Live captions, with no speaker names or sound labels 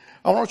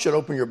I want you to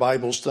open your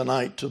Bibles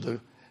tonight to the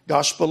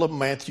Gospel of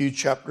Matthew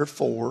chapter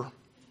 4.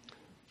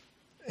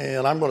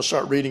 And I'm going to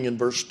start reading in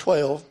verse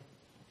 12.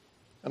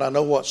 And I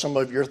know what some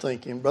of you are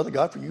thinking. Brother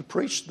Godfrey, you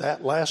preached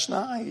that last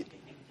night.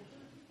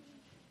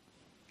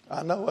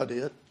 I know I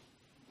did.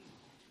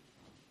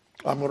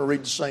 I'm going to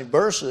read the same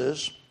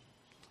verses.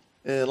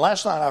 And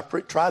last night I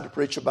tried to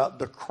preach about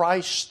the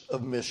Christ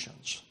of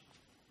missions.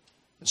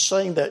 It's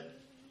saying that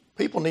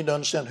people need to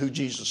understand who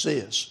Jesus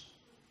is.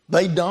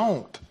 They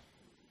don't.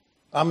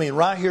 I mean,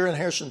 right here in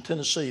Harrison,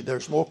 Tennessee,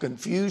 there's more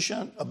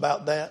confusion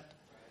about that.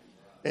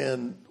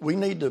 And we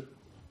need to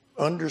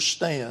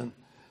understand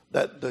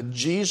that the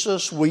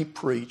Jesus we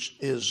preach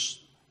is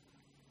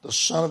the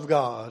Son of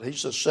God.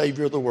 He's the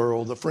Savior of the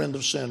world, the friend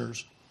of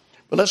sinners.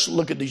 But let's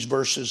look at these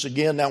verses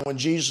again. Now, when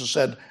Jesus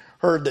had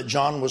heard that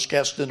John was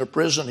cast into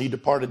prison, he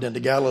departed into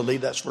Galilee.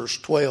 That's verse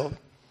 12.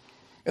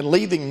 And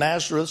leaving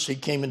Nazareth, he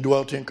came and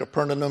dwelt in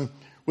Capernaum,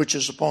 which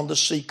is upon the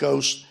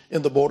seacoast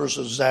in the borders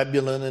of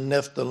Zebulun and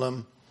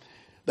Nephthalim,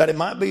 that it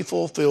might be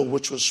fulfilled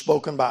which was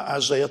spoken by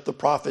Isaiah the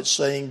prophet,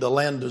 saying, the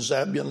land of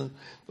Zebulun,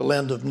 the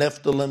land of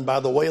Nephthalim,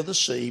 by the way of the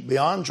sea,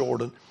 beyond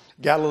Jordan,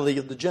 Galilee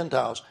of the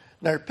Gentiles.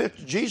 Now,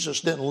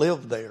 Jesus didn't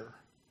live there.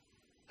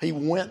 He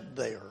went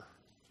there.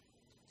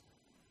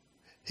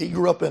 He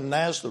grew up in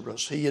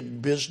Nazareth. He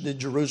had visited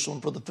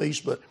Jerusalem for the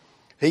feast, but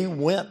he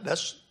went.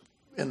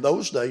 In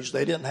those days,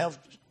 they didn't have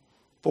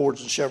Fords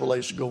and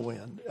Chevrolets to go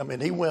in. I mean,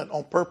 he went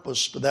on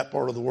purpose to that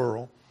part of the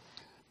world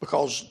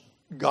because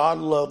God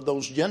loved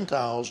those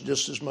Gentiles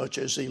just as much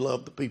as he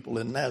loved the people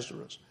in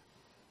Nazareth.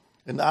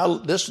 And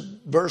this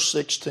verse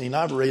 16,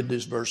 I've read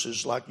these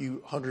verses like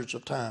you hundreds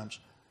of times,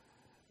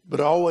 but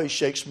it always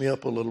shakes me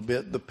up a little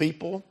bit. The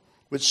people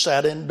which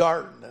sat in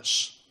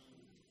darkness.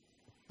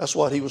 That's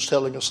what he was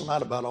telling us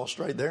tonight about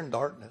Australia. They're in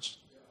darkness.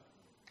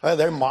 Hey,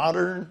 they're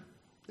modern.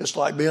 It's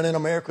like being in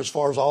America as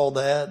far as all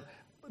that.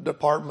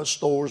 Department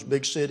stores,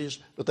 big cities.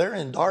 But they're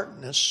in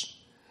darkness.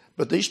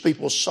 But these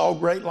people saw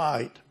great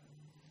light.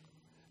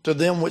 To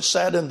them which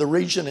sat in the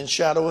region and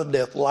shadow of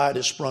death, light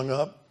is sprung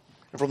up.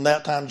 And from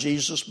that time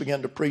Jesus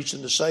began to preach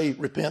and to say,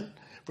 repent,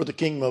 for the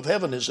kingdom of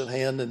heaven is at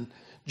hand. And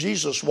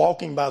Jesus,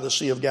 walking by the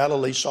Sea of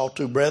Galilee, saw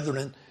two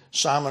brethren,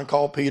 Simon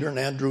called Peter and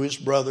Andrew his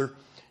brother,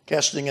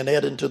 casting a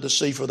net into the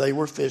sea, for they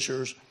were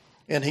fishers.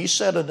 And he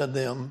said unto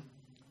them,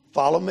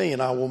 follow me,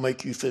 and I will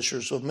make you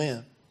fishers of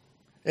men.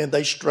 And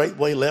they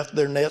straightway left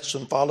their nets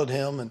and followed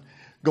him. And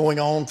going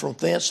on from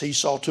thence, he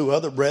saw two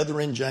other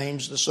brethren,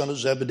 James the son of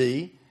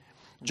Zebedee,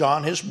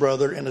 John his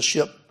brother, in a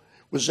ship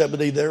with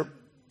Zebedee their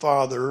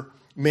father,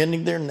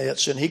 mending their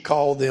nets. And he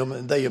called them,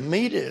 and they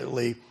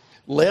immediately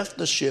left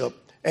the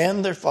ship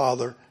and their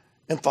father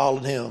and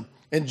followed him.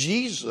 And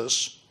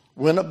Jesus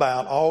went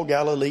about all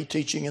Galilee,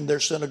 teaching in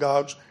their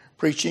synagogues,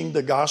 preaching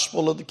the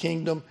gospel of the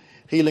kingdom,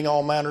 healing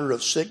all manner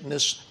of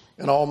sickness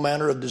and all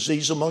manner of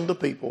disease among the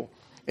people.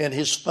 And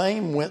his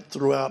fame went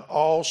throughout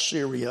all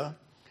Syria.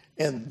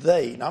 And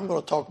they, and I'm going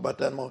to talk about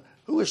that in a moment.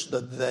 Who is the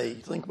they?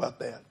 Think about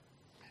that.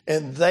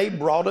 And they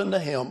brought unto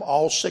him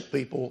all sick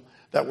people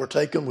that were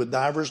taken with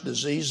divers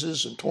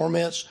diseases and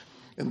torments,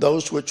 and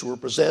those which were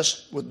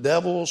possessed with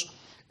devils,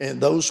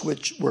 and those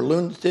which were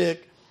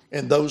lunatic,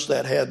 and those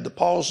that had the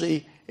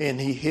palsy, and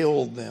he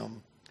healed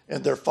them.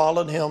 And there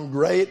followed him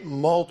great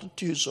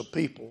multitudes of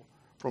people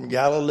from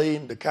Galilee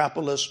and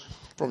Decapolis,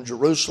 from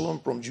Jerusalem,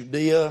 from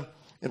Judea,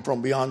 and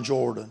from beyond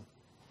Jordan.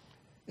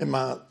 And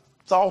my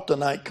thought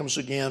tonight comes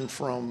again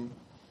from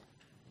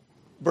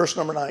verse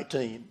number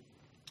 19.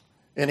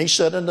 And he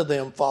said unto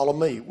them, follow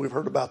me. We've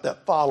heard about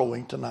that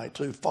following tonight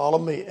too. Follow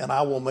me, and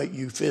I will make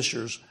you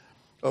fishers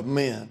of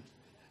men.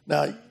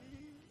 Now,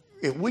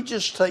 if we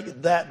just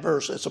take that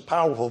verse, it's a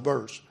powerful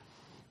verse.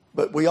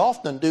 But we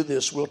often do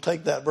this. We'll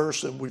take that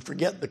verse and we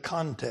forget the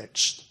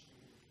context.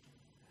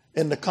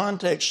 And the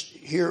context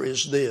here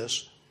is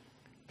this.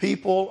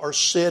 People are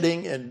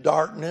sitting in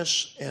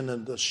darkness and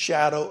in the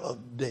shadow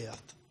of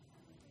death.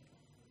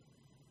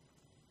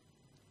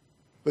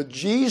 But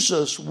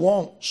Jesus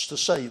wants to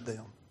save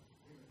them.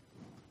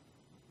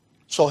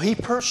 So he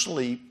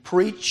personally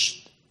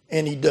preached,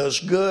 and he does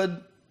good,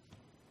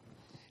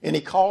 and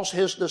he calls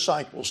his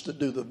disciples to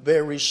do the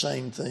very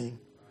same thing.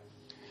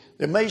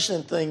 The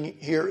amazing thing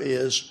here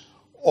is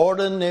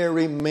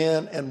ordinary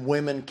men and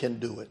women can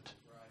do it.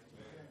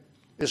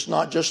 It's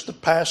not just the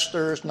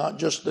pastor, it's not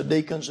just the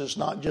deacons, it's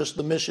not just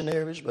the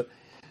missionaries, but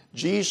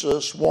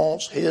Jesus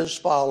wants his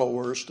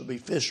followers to be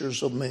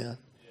fishers of men.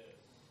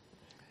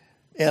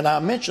 And I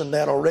mentioned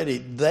that already.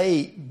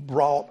 They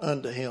brought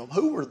unto him.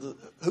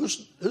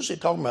 Who's he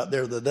talking about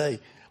there, the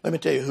they? Let me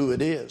tell you who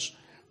it is.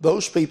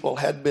 Those people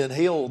had been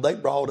healed. They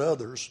brought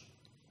others.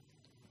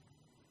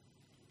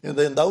 And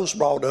then those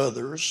brought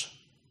others.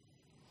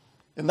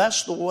 And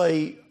that's the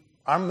way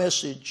our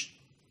message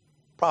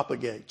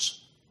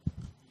propagates.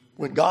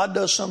 When God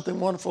does something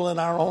wonderful in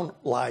our own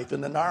life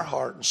and in our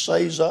heart and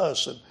saves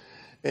us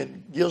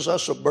and gives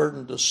us a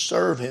burden to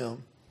serve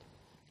him,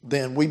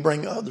 then we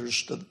bring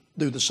others to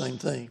do the same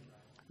thing.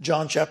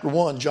 John chapter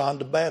 1, John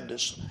the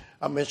Baptist,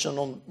 I mentioned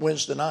on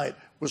Wednesday night,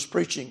 was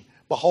preaching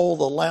behold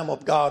the Lamb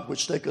of God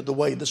which taketh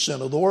away the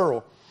sin of the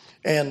world.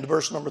 And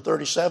verse number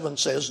 37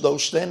 says,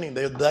 those standing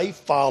there, they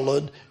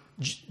followed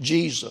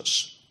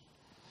Jesus.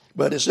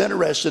 But it's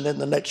interesting in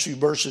the next few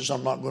verses,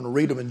 I'm not going to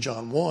read them in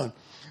John 1,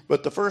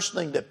 but the first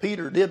thing that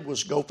Peter did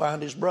was go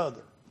find his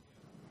brother.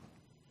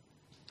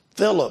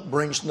 Philip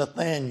brings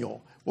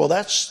Nathanael. Well,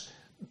 that's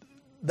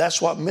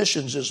what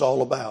missions is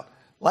all about.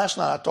 Last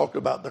night I talked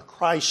about the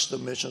Christ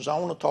of missions. I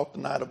want to talk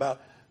tonight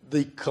about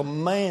the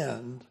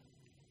command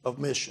of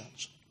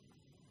missions.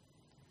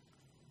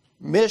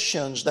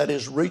 Missions, that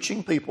is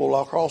reaching people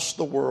across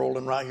the world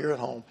and right here at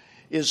home,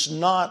 is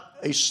not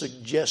a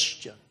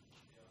suggestion.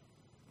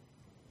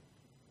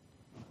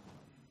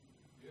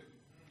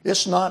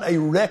 It's not a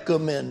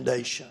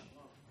recommendation.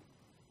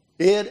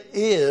 It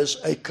is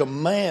a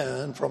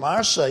command from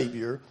our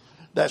Savior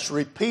that's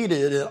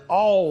repeated in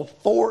all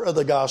 4 of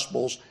the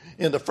Gospels,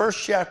 in the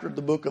first chapter of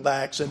the book of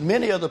Acts, and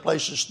many other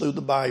places through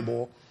the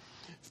Bible.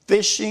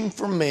 Fishing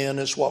for men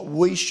is what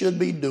we should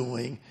be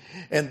doing.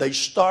 And they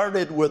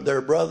started with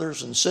their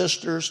brothers and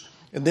sisters,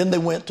 and then they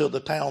went to the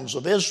towns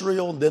of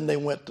Israel, and then they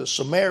went to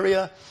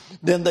Samaria,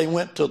 then they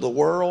went to the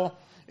world.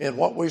 And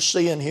what we're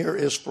seeing here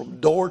is from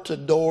door to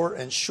door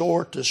and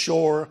shore to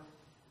shore.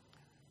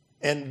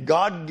 And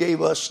God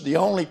gave us the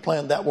only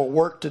plan that will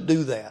work to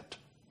do that.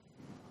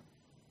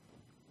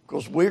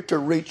 Because we're to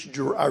reach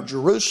our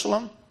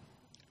Jerusalem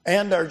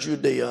and our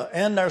Judea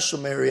and our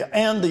Samaria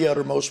and the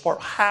uttermost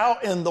part. How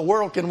in the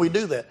world can we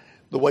do that?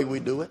 The way we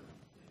do it.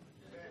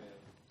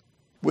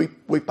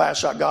 We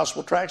pass out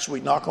gospel tracts, we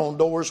knock on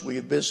doors, we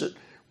visit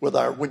with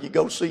when you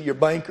go see your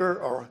banker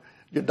or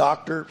your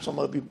doctor, some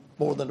of you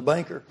more than a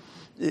banker,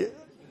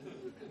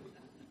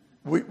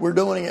 we're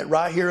doing it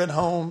right here at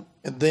home,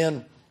 and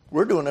then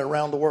we're doing it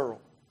around the world.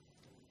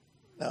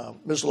 Now,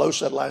 Ms. Lowe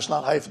said last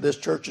night, half of this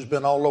church has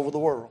been all over the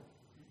world.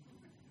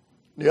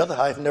 The other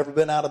half never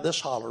been out of this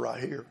holler right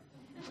here.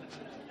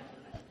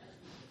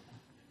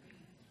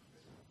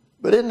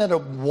 But isn't it a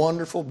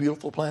wonderful,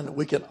 beautiful plan that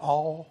we can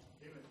all...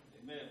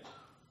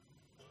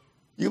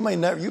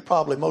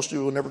 most of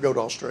you will never go to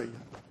Australia.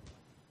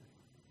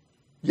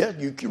 Yet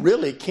you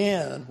really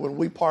can when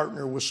we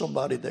partner with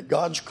somebody that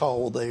God's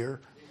called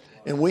there,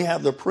 and we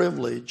have the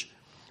privilege.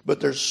 But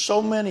there's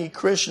so many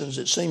Christians,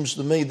 it seems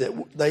to me,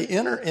 that they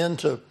enter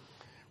into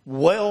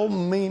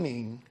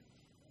well-meaning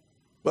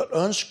but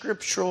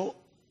unscriptural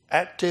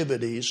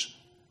activities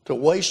to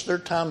waste their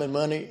time and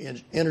money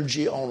and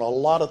energy on a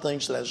lot of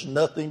things that has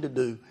nothing to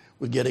do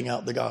with getting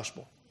out the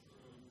gospel.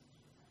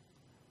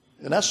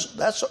 And that's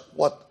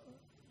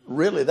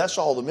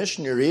all the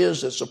missionary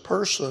is. It's a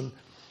person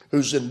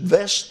who's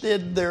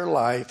invested their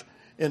life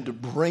into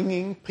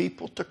bringing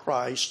people to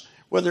Christ,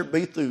 whether it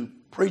be through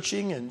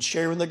preaching and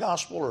sharing the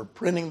gospel or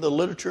printing the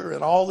literature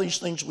and all these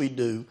things we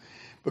do,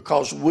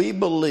 because we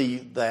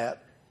believe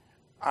that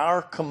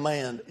our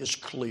command is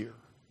clear.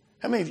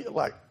 How many of you,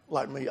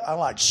 like me, I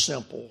like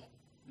simple?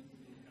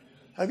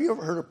 Have you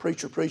ever heard a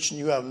preacher preach and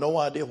you have no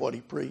idea what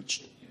he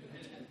preached?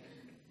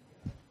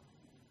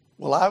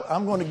 Well,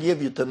 I'm going to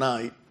give you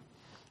tonight,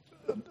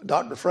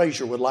 Dr.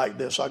 Frazier would like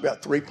this. I've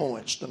got 3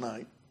 points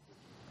tonight.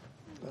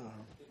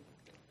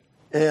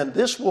 And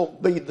this will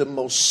be the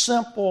most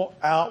simple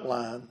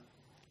outline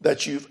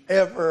that you've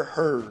ever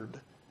heard.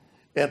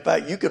 In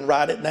fact, you can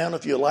write it down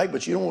if you like,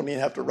 but you don't even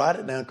have to write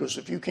it down, because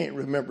if you can't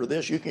remember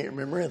this, you can't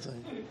remember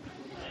anything.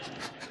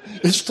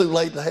 It's too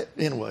late to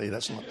anyway,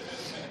 that's not.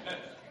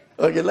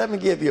 Okay, let me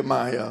give you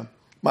my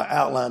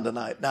outline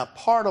tonight. Now,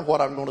 part of what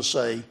I'm going to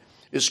say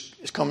is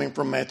coming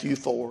from Matthew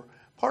 4.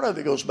 Part of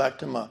it goes back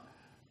to my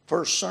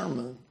first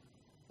sermon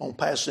on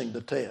passing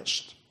the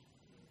test.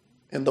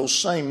 And those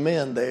same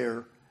men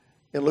there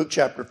in Luke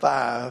chapter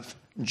 5,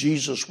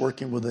 Jesus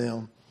working with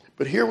them.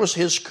 But here was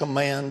his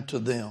command to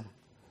them.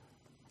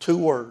 2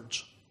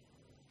 words.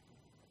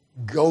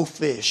 Go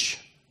fish.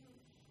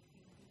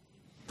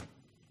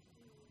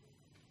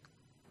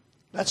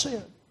 That's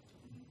it.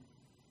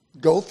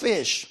 Go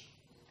fish.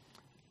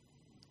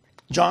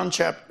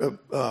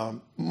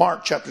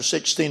 Mark chapter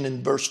 16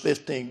 and verse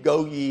 15.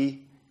 Go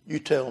ye, you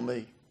tell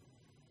me,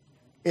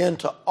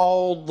 into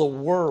all the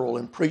world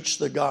and preach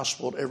the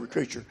gospel to every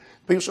creature.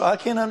 People say, I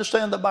can't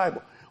understand the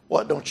Bible.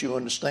 What don't you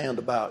understand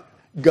about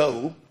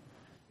go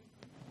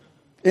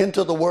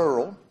into the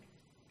world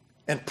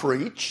and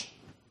preach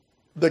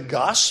the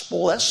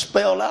gospel? That's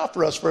spelled out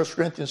for us, 1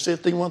 Corinthians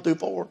 15, 1 through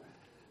 4.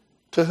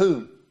 To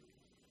who?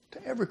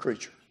 To every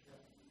creature.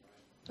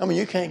 I mean,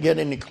 you can't get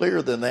any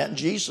clearer than that. And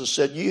Jesus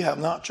said, you have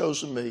not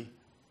chosen me,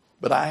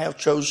 but I have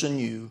chosen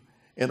you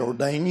and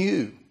ordained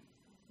you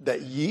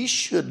that ye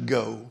should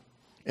go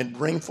and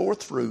bring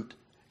forth fruit,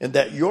 and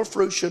that your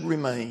fruit should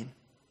remain.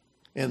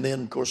 And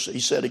then, of course, he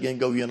said again,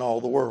 go ye in all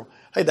the world.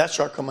 Hey, that's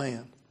our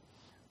command.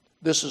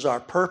 This is our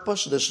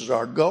purpose. This is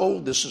our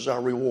goal. This is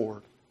our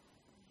reward.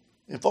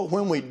 And folks,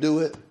 when we do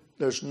it,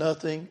 there's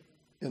nothing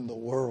in the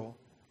world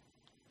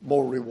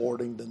more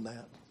rewarding than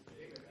that.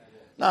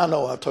 Now, I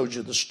know I've told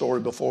you the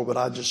story before,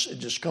 but it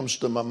just comes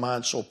to my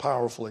mind so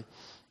powerfully.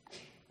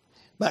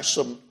 A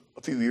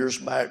few years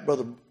back,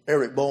 Brother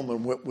Eric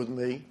Bowman went with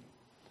me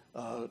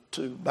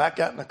to back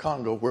out in the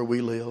Congo where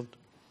we lived.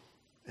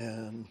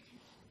 And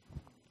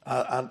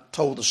I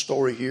told the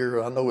story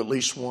here, I know at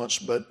least once,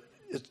 but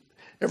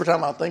every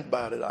time I think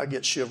about it, I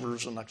get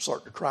shivers and I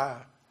start to cry.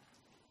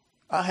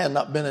 I had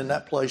not been in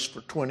that place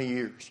for 20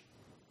 years.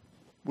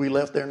 We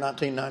left there in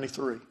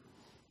 1993.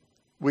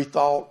 We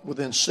thought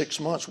within 6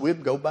 months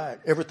we'd go back.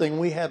 Everything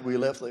we had, we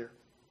left there.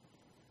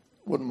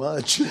 Wasn't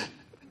much.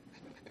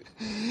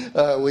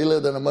 We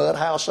lived in a mud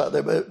house out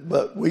there,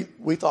 but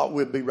we thought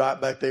we'd be right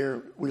back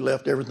there. We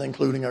left everything,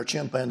 including our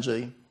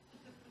chimpanzee.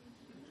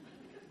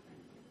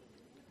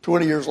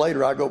 20 years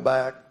later, I go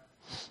back,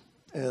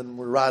 and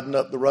we're riding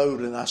up the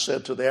road, and I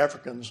said to the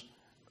Africans,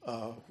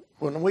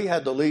 when we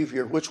had to leave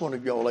here, which one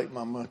of y'all ate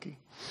my monkey?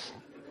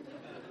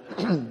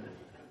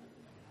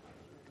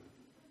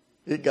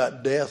 It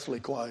got deathly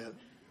quiet.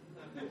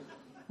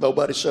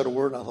 Nobody said a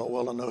word, and I thought,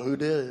 well, I know who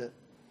did it.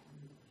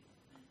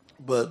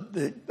 But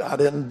I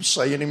didn't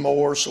say any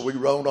more, so we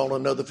rode on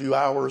another few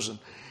hours, and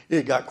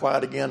it got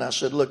quiet again. I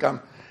said, look,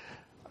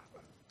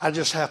 I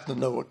just have to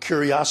know, a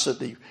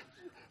curiosity.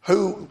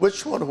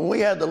 Which one, when we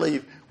had to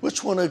leave,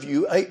 which one of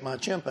you ate my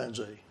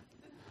chimpanzee?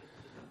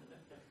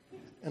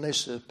 And they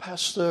said,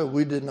 Pastor,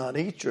 we did not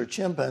eat your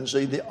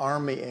chimpanzee. The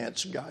army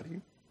ants got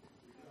him.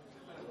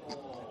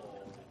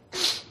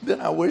 Then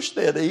I wish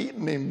they'd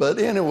eaten him. But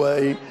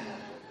anyway,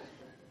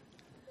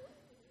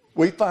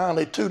 we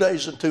finally, 2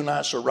 days and 2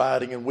 nights of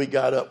riding, and we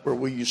got up where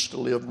we used to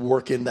live,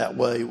 working that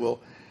way. Well,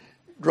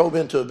 drove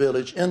into a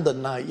village in the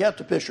night. You have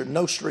to picture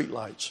no street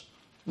lights,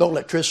 no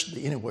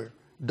electricity anywhere,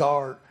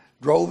 dark.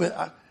 Drove in.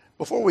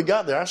 Before we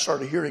got there, I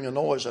started hearing a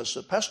noise. I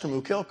said, Pastor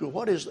Mukelku,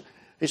 what is that?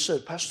 He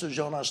said, Pastor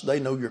Jonas, they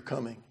know you're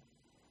coming.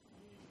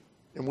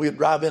 And we'd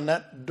drive in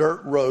that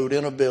dirt road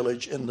in a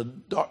village in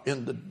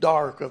the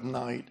dark of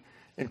night,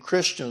 and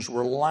Christians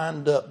were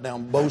lined up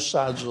down both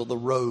sides of the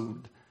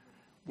road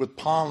with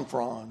palm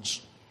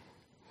fronds,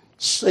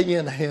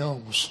 singing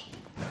hymns.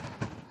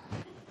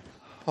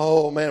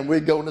 Oh, man,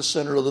 we'd go in the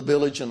center of the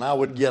village, and I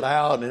would get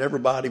out, and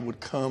everybody would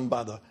come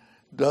by the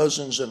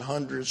dozens and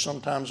hundreds,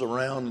 sometimes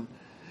around.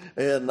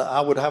 And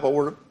I would have a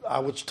word. I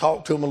would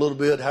talk to them a little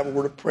bit, have a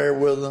word of prayer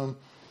with them,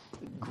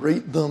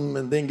 greet them,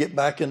 and then get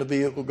back in the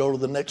vehicle, go to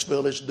the next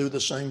village, do the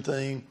same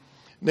thing.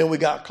 And then we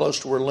got close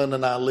to where Linda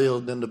and I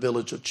lived in the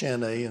village of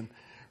Chene, and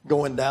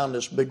going down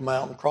this big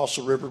mountain, across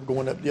the river,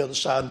 going up the other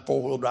side in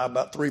four-wheel drive,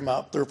 about 3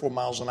 or 4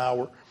 miles an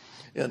hour.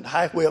 And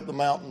halfway up the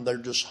mountain, there are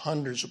just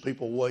hundreds of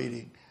people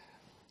waiting.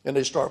 And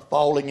they start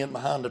falling in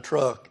behind the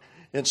truck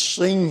and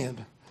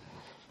singing.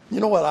 You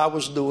know what I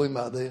was doing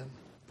by then?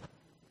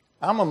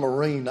 I'm a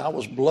Marine. I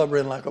was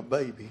blubbering like a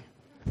baby.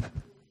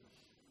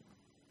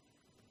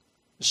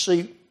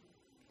 See,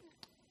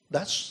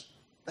 that's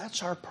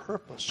our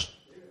purpose.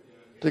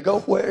 To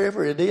go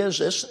wherever it is,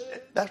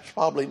 that's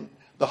probably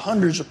the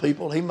hundreds of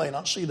people. He may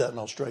not see that in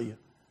Australia,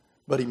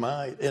 but he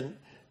might. And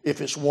if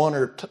it's 1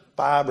 or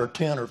 5 or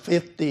 10 or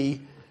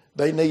 50,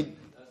 they need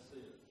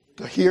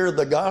to hear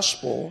the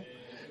gospel.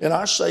 And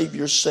our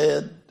Savior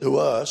said to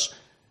us,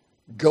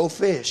 go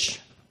fish.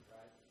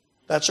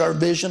 That's our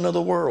vision of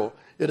the world.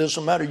 It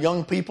doesn't matter,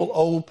 young people,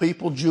 old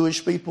people,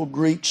 Jewish people,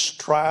 Greeks,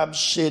 tribes,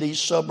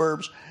 cities,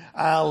 suburbs,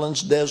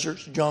 islands,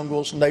 deserts,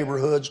 jungles,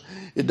 neighborhoods.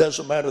 It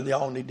doesn't matter. They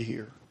all need to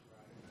hear.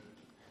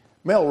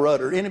 Mel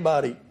Rudder,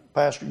 anybody,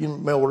 Pastor, you know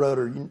Mel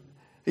Rudder,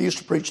 he used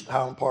to preach at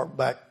Highland Park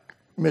back,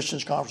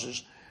 missions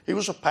conferences. He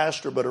was a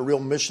pastor, but a real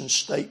mission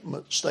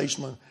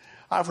statesman.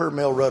 I've heard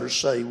Mel Rudder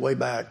say way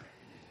back,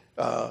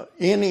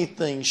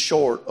 anything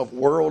short of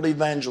world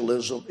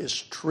evangelism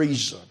is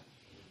treason.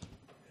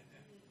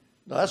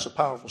 Now, that's a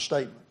powerful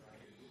statement,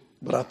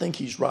 but I think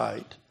he's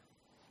right.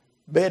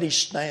 Betty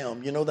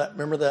Stam, you know that?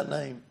 Remember that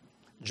name?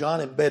 John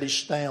and Betty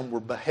Stam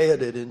were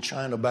beheaded in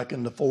China back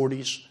in the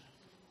 40s.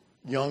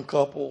 Young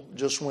couple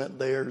just went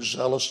there,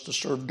 zealous to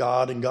serve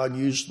God, and God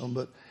used them.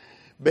 But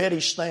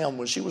Betty Stam,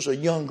 when she was a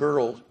young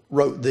girl,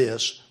 wrote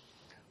this: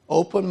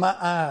 open my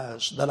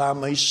eyes that I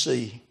may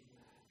see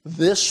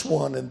this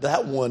one and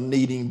that one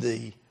needing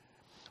thee.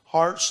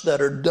 Hearts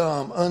that are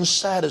dumb,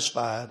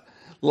 unsatisfied,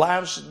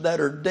 lives that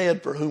are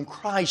dead for whom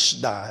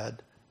Christ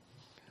died.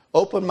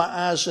 Open my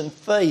eyes in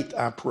faith,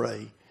 I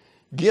pray.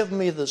 Give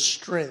me the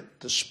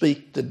strength to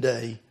speak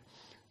today.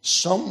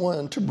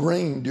 Someone to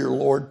bring, dear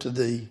Lord, to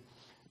thee.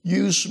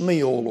 Use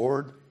me, O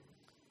Lord.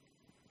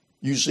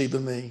 Use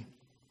even me.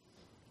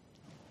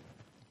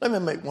 Let me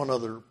make one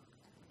other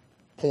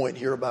point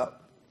here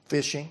about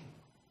fishing.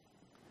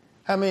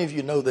 How many of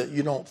you know that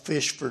you don't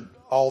fish for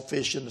all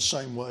fish in the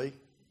same way?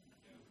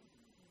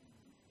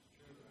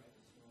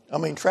 I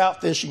mean,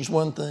 trout fishing is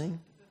one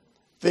thing.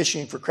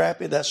 Fishing for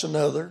crappie, that's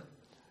another.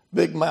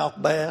 Big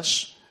mouth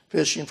bass,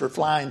 fishing for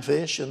flying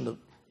fish in the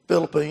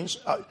Philippines.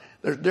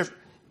 There's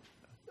different.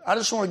 I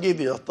just want to give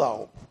you a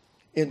thought.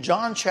 In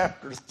John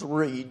chapter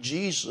 3,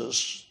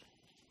 Jesus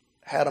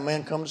had a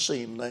man come to see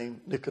him named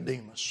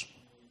Nicodemus.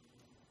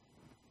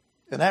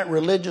 And that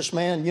religious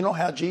man, you know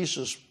how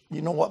Jesus,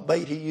 you know what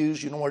bait he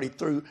used, you know what he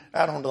threw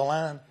out on the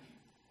line?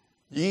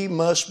 Ye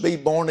must be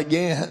born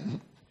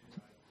again.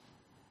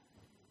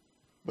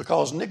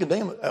 Because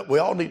Nicodemus, we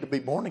all need to be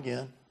born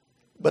again.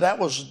 But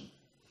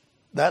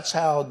that's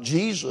how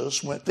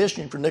Jesus went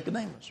fishing for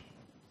Nicodemus.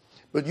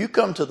 But you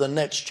come to the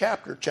next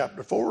chapter,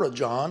 chapter 4 of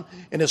John,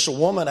 and it's a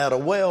woman at a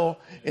well,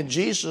 and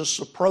Jesus'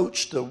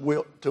 approach to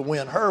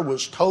win her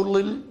was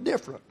totally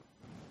different.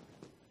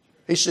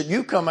 He said,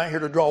 you come out here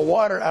to draw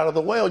water out of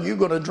the well, you're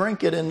going to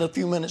drink it, and a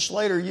few minutes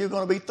later you're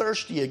going to be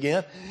thirsty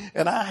again,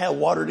 and I have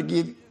water to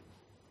give you.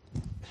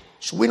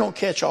 So we don't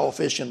catch all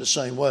fish in the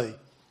same way.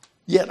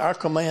 Yet our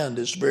command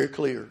is very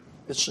clear.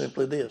 It's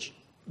simply this: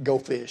 go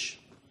fish.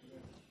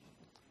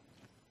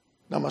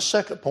 Now my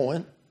second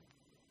point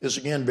is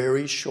again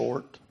very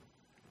short,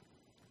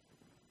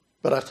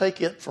 but I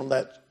take it from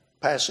that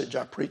passage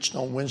I preached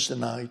on Wednesday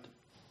night,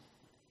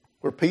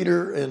 where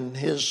Peter and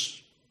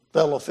his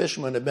fellow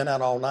fishermen had been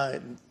out all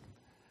night, and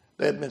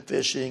they had been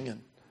fishing.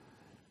 And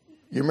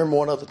you remember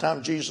one other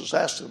time Jesus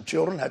asked them,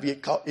 children, have you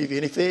caught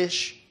any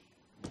fish?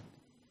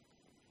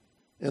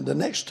 And the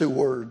next two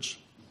words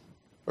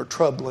are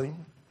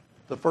troubling.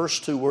 The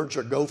first two words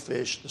are go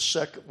fish. The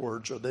second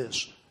words are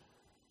this: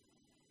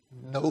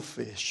 no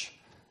fish.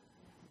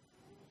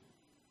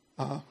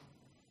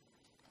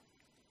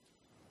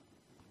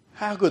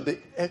 How could the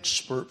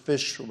expert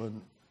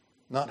fisherman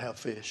not have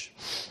fish?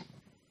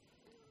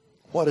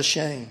 What a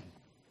shame.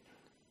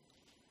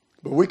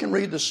 But we can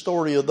read the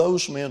story of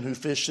those men who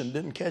fished and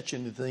didn't catch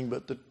anything.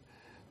 But the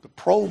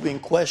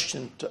probing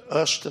question to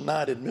us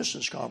tonight at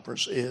Missions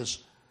Conference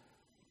is,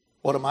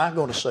 what am I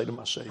going to say to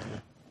my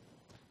Savior?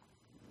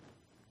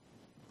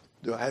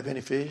 Do I have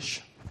any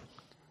fish?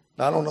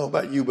 Now, I don't know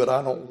about you, but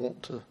I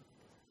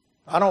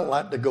don't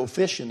like to go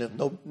fishing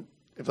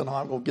if I'm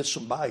not going to get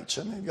some bites.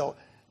 I mean, y'all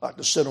like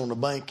to sit on the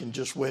bank and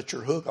just wet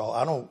your hook off.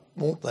 I don't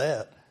want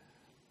that.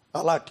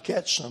 I like to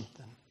catch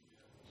something.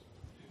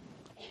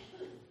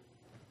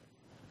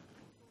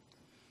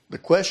 The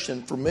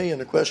question for me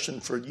and the question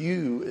for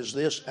you is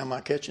this: am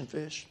I catching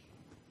fish?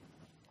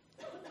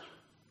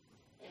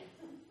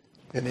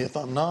 And if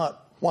I'm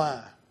not,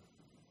 why?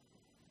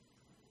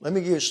 Let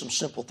me give you some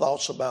simple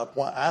thoughts about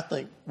why I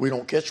think we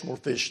don't catch more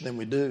fish than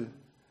we do.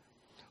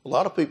 A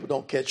lot of people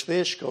don't catch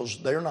fish because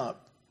they're not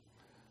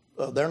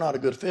a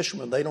good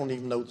fisherman. They don't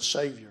even know the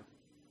Savior.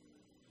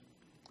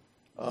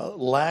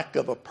 Lack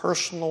of a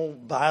personal,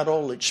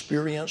 vital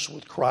experience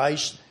with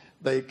Christ.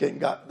 They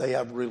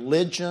have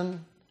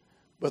religion,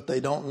 but they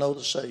don't know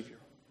the Savior.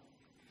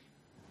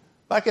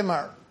 Back in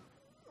my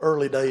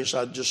early days,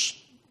 I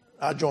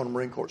joined the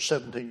Marine Corps at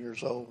 17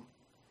 years old.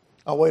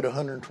 I weighed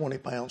 120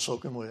 pounds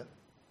soaking wet.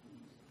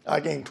 I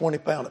gained 20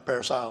 pounds at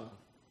Parris Island.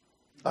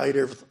 I ate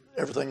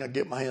everything I could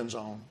get my hands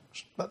on.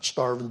 About to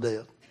starve to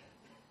death.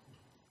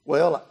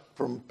 Well,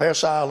 from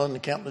Parris Island to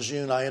Camp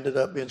Lejeune, I ended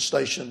up being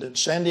stationed in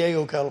San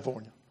Diego,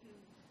 California.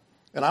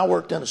 And I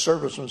worked in a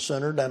serviceman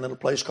center down in a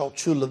place called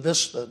Chula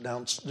Vista,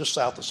 down just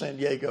south of San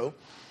Diego.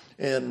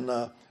 And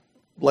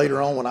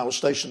later on, when I was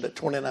stationed at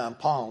 29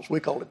 Palms, we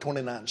called it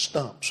 29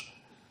 Stumps.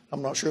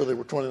 I'm not sure there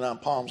were 29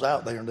 palms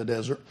out there in the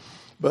desert.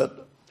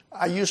 But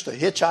I used to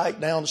hitchhike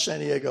down to San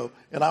Diego,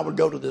 and I would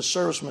go to this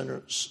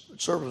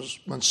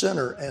serviceman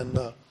center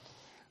and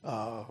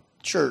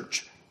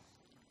church.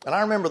 And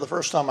I remember the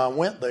first time I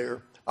went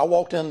there, I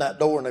walked in that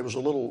door, and there was a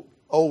little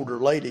older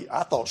lady.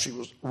 I thought she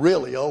was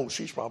really old.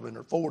 She's probably in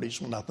her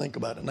 40s when I think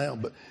about it now.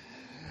 But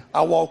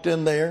I walked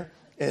in there,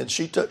 and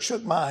she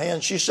shook my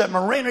hand. She said,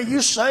 "Marine, are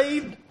you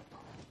saved?"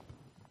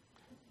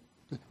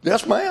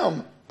 "Yes,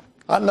 ma'am.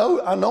 I know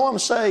I'm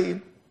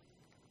saved."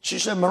 She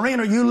said, "Marine,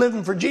 are you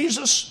living for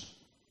Jesus?"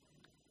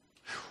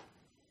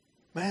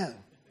 Man.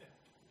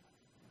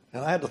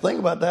 And I had to think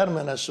about that a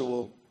minute. I said,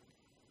 well,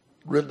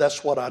 really,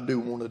 that's what I do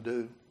want to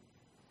do.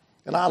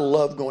 And I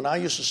love going. I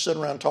used to sit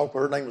around and talk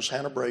with her. Her name was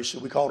Hannah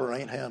Bracey. We called her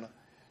Aunt Hannah.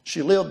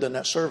 She lived in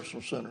that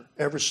serviceman center.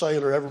 Every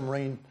sailor, every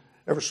Marine,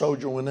 every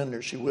soldier went in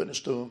there. She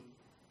witnessed to them.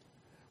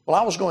 Well,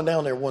 I was going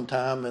down there one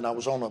time, and I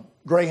was on a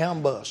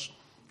Greyhound bus.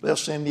 Left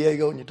San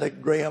Diego, and you take a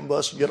Greyhound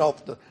bus and get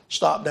off the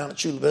stop down at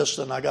Chula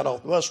Vista, and I got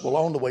off the bus. Well,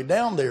 on the way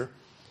down there,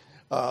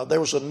 there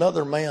was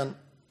another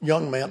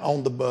young man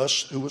on the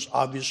bus who was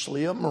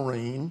obviously a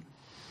Marine,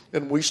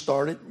 and we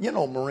started. You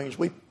know, Marines,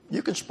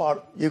 you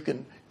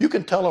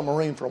can tell a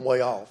Marine from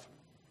way off.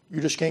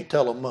 You just can't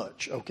tell them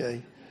much,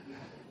 okay?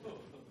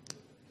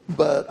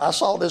 But I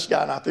saw this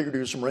guy, and I figured he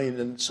was a Marine,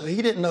 and so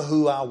he didn't know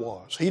who I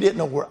was. He didn't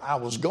know where I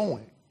was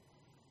going.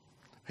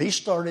 He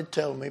started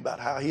telling me about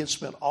how he had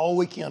spent all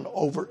weekend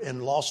over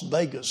in Las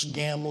Vegas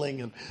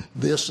gambling and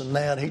this and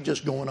that. He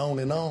just going on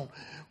and on.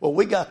 Well,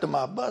 we got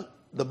to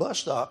the bus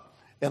stop,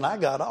 and I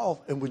got off.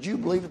 And would you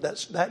believe it?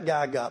 That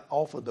guy got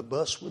off of the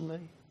bus with me?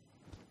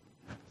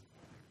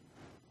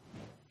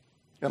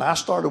 And I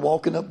started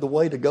walking up the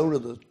way to go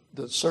to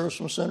the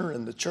serviceman center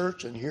in the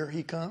church, and here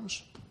he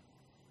comes.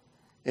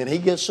 And he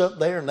gets up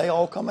there, and they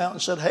all come out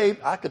and said, "Hey,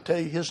 I could tell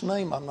you his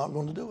name. I'm not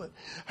going to do it.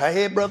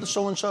 Hey, brother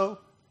so-and-so."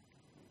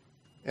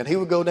 And he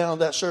would go down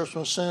to that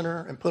serviceman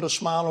center and put a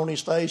smile on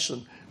his face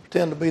and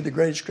pretend to be the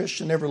greatest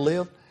Christian ever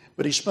lived.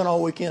 But he spent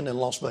all weekend in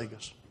Las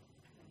Vegas.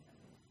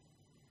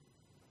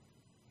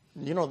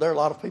 You know, there are a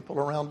lot of people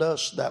around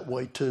us that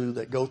way too,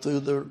 that go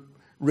through the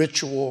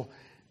ritual.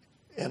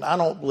 And I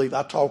don't believe,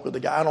 I talked with the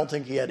guy, I don't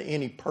think he had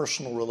any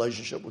personal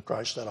relationship with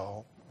Christ at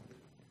all.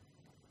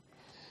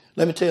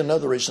 Let me tell you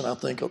another reason I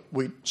think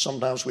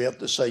sometimes we have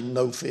to say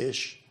no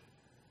fish.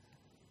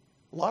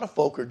 A lot of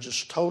folk are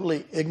just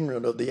totally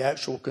ignorant of the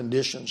actual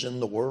conditions in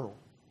the world.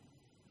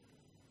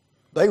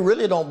 They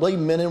really don't believe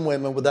men and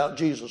women without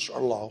Jesus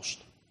are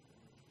lost.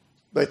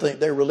 They think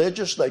they're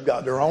religious. They've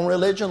got their own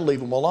religion. Leave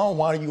them alone.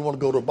 Why do you want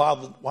to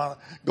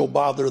go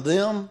bother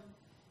them?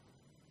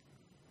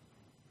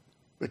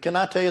 But can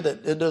I tell you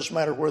that it doesn't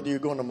matter whether you're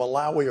going to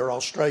Malawi or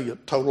Australia,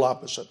 total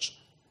opposites.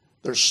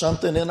 There's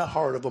something in the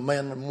heart of a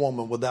man and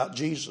woman without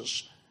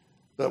Jesus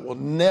that will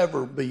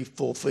never be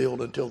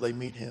fulfilled until they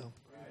meet him.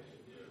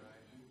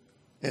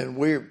 And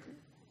we're,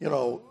 you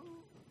know,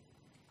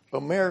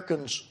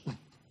 Americans,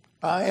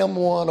 I am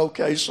one,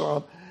 okay,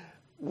 son.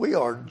 We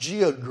are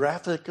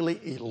geographically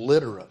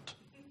illiterate.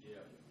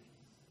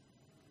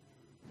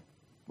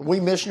 When we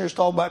missionaries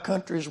talk about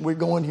countries, we're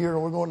going here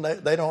and we're going there,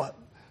 they don't.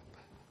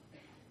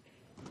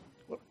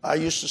 I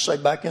used to say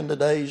back in the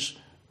days,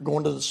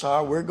 going to the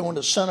Sahara, we're going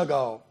to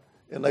Senegal.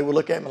 And they would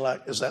look at me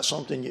like, is that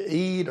something you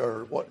eat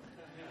or what?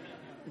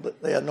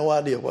 But they had no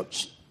idea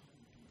what's.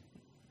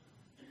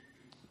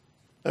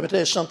 Let me tell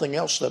you something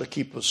else that'll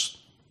keep us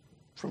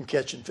from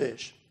catching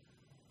fish.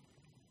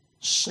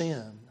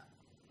 Sin.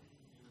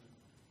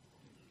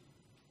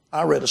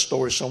 I read a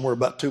story somewhere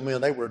about two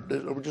men. They were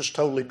just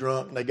totally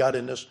drunk, and they got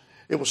in this.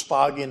 It was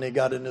foggy, and they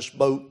got in this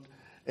boat,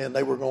 and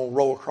they were going to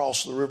row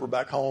across the river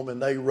back home.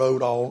 And they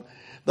rowed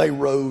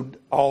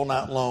all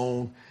night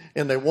long,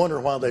 and they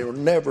wondered why they were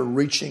never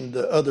reaching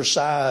the other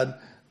side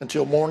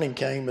until morning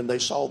came, and they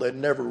saw they'd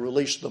never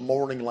released the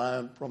mooring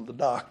line from the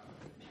dock.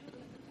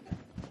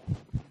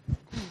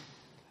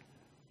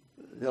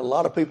 You know, a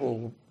lot of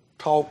people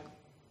talk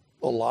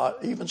a lot,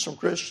 even some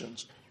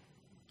Christians.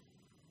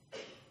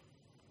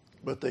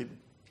 But they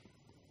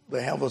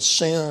have a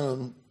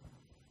sin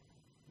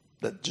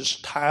that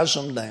just ties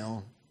them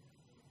down.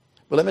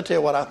 But let me tell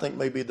you what I think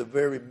may be the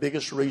very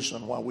biggest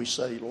reason why we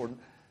say, Lord,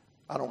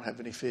 I don't have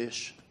any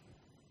fish.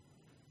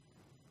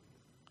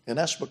 And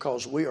that's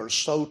because we are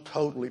so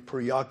totally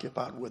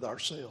preoccupied with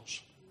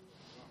ourselves.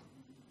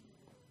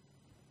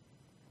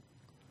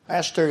 I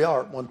asked Terry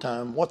Art one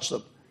time,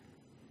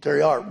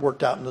 Terry Art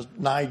worked out in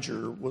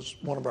Niger, was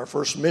one of our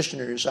first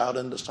missionaries out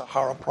in the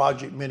Sahara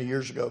Project many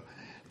years ago.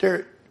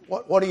 Terry,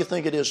 what do you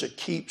think it is that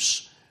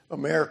keeps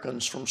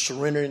Americans from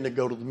surrendering to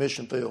go to the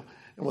mission field?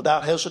 And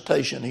without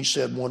hesitation, he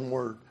said one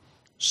word: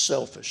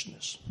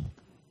 selfishness.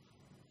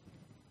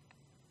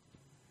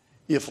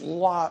 If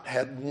Lot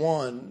had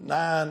won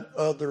 9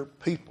 other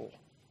people,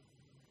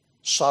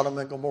 Sodom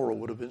and Gomorrah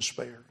would have been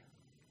spared.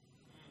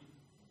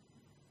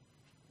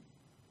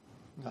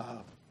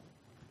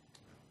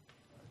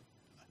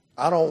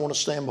 I don't want to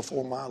stand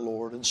before my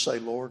Lord and say,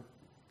 Lord,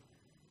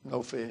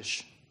 no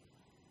fish.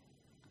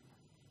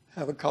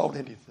 Haven't caught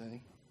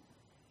anything.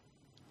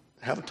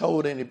 Haven't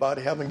told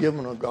anybody. Haven't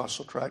given a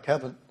gospel tract.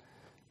 Haven't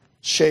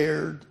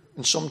shared.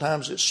 And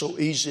sometimes it's so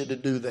easy to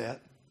do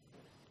that.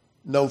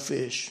 No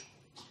fish.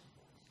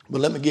 But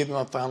let me give you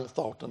my final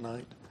thought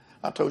tonight.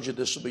 I told you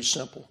this would be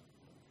simple.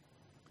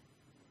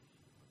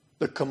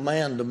 The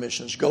command of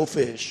missions, go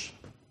fish.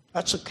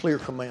 That's a clear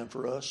command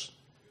for us.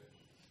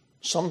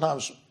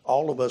 Sometimes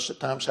all of us at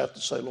times have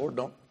to say, Lord,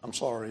 I'm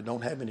sorry,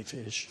 don't have any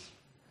fish.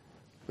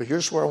 But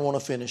here's where I want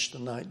to finish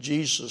tonight.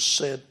 Jesus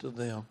said to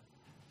them,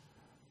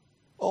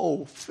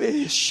 oh,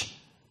 fish,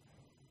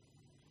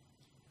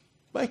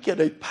 make it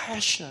a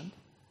passion.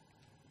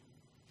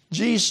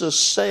 Jesus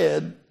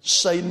said,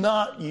 say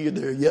not ye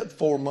there yet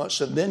 4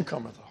 months, and then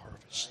cometh the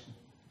harvest.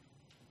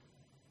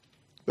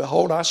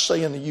 Behold, I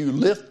say unto you,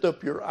 lift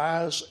up your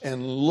eyes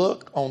and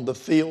look on the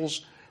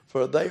fields,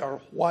 for they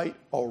are white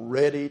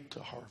already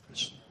to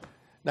harvest.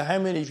 Now, how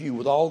many of you,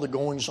 with all the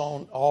goings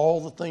on,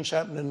 all the things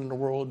happening in the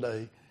world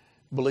today,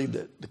 believe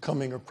that the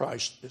coming of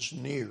Christ is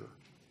near?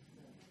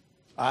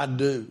 I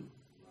do.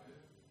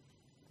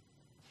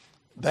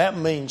 That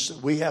means that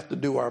we have to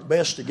do our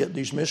best to get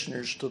these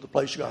missionaries to the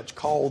place God's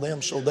called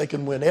them so they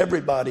can win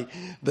everybody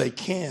they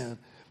can.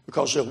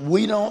 Because if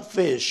we don't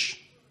fish,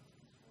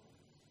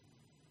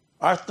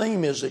 our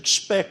theme is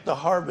expect the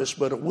harvest,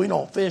 but if we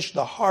don't fish,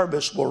 the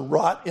harvest will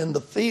rot in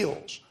the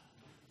fields.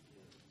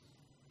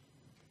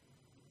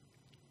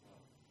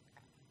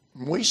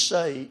 We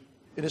say,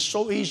 it is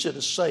so easy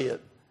to say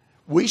it,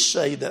 we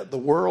say that the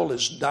world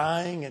is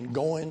dying and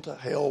going to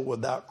hell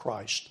without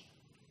Christ.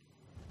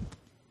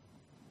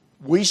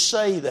 We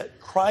say that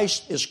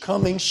Christ is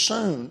coming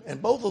soon. And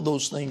both of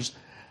those things,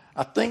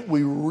 I think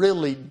we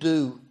really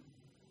do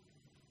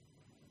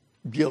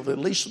give at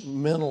least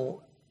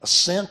mental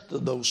assent to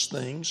those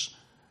things.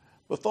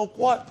 But folks,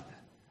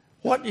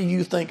 what do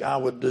you think I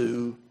would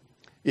do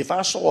if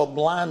I saw a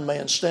blind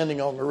man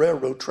standing on the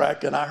railroad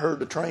track and I heard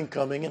the train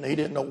coming and he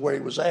didn't know where he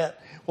was at?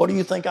 What do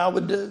you think I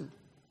would do?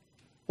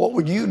 What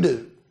would you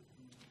do?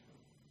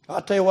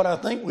 I'll tell you what I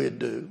think we'd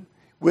do.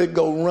 We'd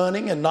go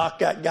running and knock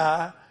that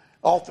guy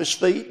off his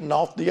feet and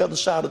off the other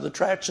side of the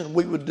tracks, and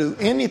we would do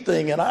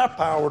anything in our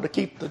power to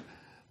keep the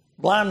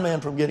blind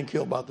man from getting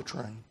killed by the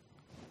train.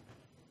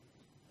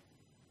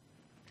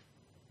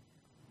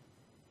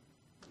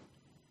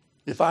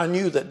 If I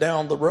knew that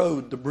down the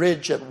road the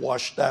bridge had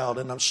washed out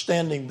and I'm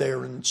standing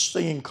there and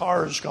seeing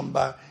cars come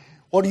by,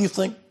 what do you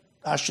think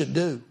I should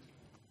do?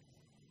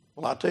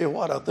 Well, I tell you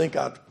what, I think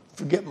I'd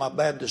forget my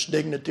Baptist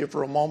dignity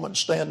for a moment,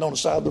 stand on the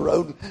side of the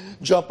road, and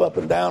jump up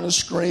and down and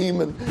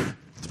scream and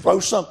throw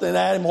something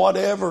at him,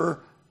 whatever,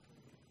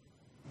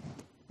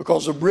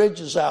 because the bridge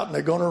is out and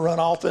they're going to run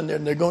off in there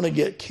and they're going to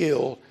get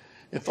killed.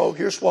 And folks,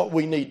 here's what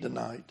we need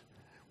tonight.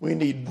 We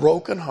need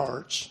broken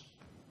hearts.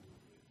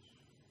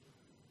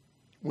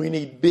 We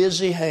need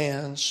busy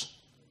hands.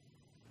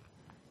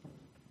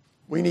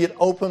 We need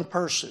open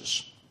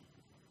purses.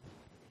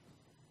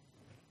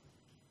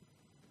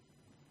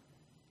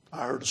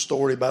 I heard a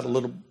story about a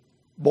little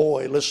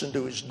boy listening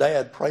to his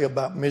dad pray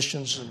about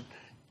missions and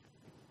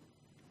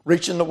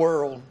reaching the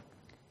world.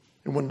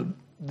 And when the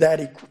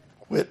daddy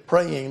quit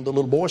praying, the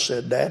little boy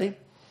said, "Daddy,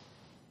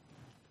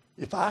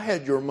 if I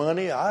had your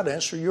money, I'd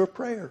answer your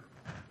prayer."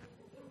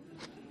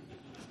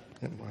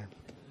 Anyway.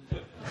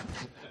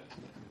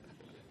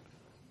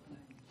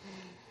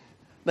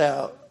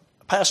 Now,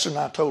 Pastor and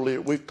I totally,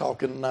 we've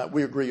talked tonight,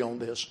 we agree on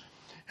this.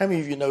 How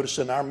many of you noticed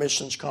in our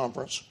missions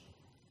conference,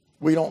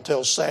 we don't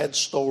tell sad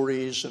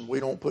stories and we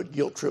don't put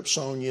guilt trips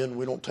on you and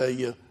we don't tell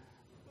you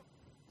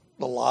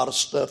a lot of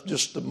stuff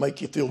just to make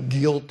you feel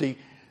guilty.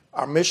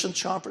 Our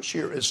missions conference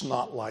here is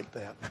not like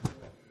that.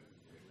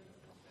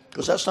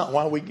 Because that's not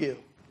why we give.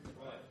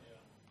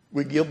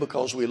 We give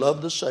because we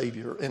love the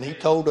Savior and He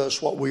told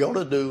us what we ought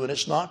to do, and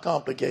it's not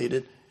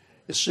complicated.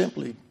 It's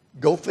simply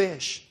go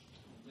fish.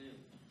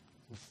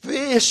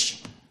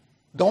 Fish.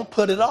 Don't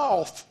put it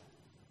off.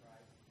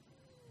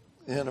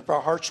 And if our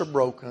hearts are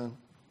broken,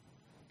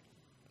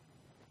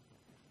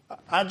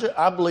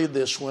 I believe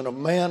this: when a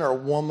man or a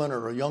woman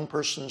or a young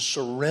person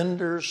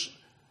surrenders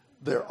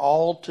their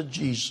all to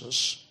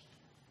Jesus,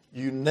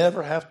 you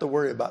never have to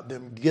worry about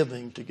them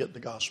giving to get the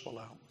gospel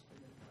out.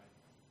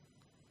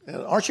 And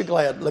aren't you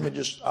glad,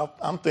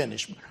 I'm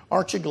finished.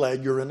 Aren't you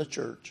glad you're in a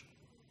church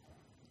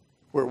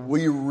where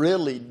we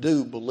really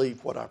do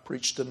believe what I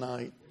preached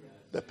tonight,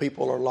 that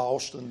people are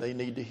lost and they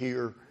need to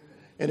hear?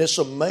 And it's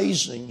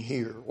amazing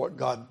here what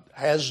God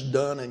has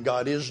done and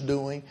God is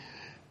doing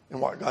and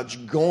what God's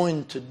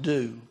going to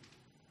do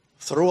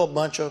through a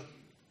bunch of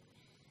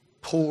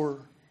poor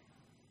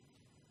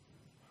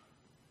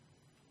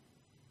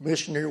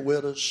missionary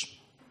widows,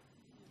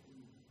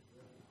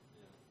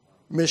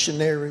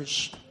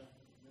 missionaries,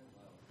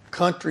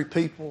 country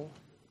people.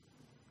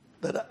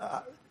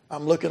 That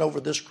I'm looking over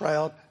this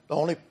crowd. The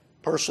only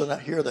person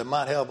out here that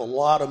might have a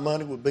lot of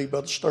money would be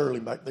Brother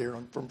Sterling back there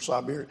from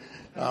Siberia.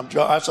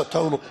 That's a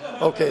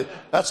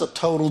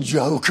total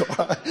joke,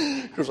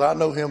 because I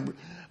know him.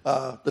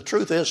 The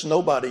truth is,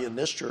 nobody in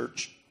this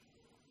church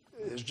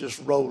is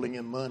just rolling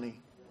in money.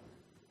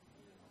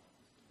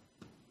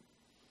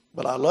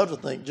 But I love to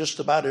think just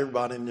about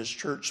everybody in this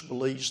church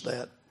believes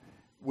that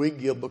we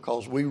give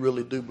because we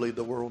really do believe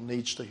the world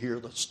needs to hear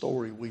the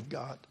story we've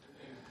got.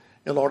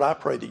 And Lord, I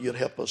pray that you'd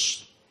help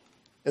us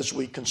as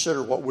we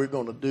consider what we're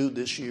going to do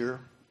this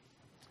year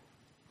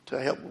to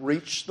help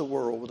reach the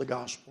world with the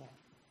gospel.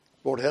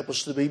 Lord, help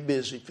us to be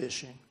busy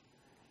fishing.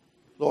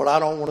 Lord, I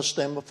don't want to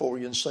stand before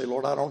you and say,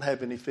 Lord, I don't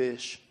have any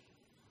fish.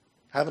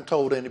 Haven't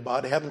told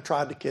anybody, haven't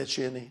tried to catch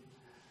any.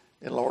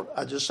 And Lord,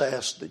 I just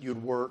ask that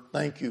you'd work.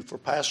 Thank you for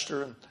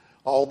Pastor and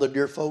all the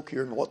dear folk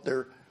here and what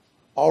they're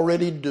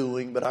already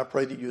doing, but I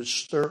pray that you'd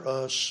stir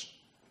us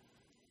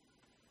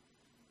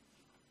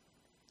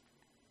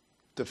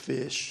to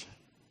fish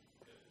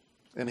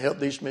and help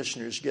these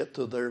missionaries get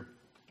to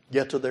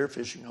their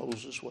fishing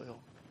holes as well.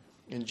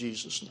 In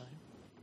Jesus' name.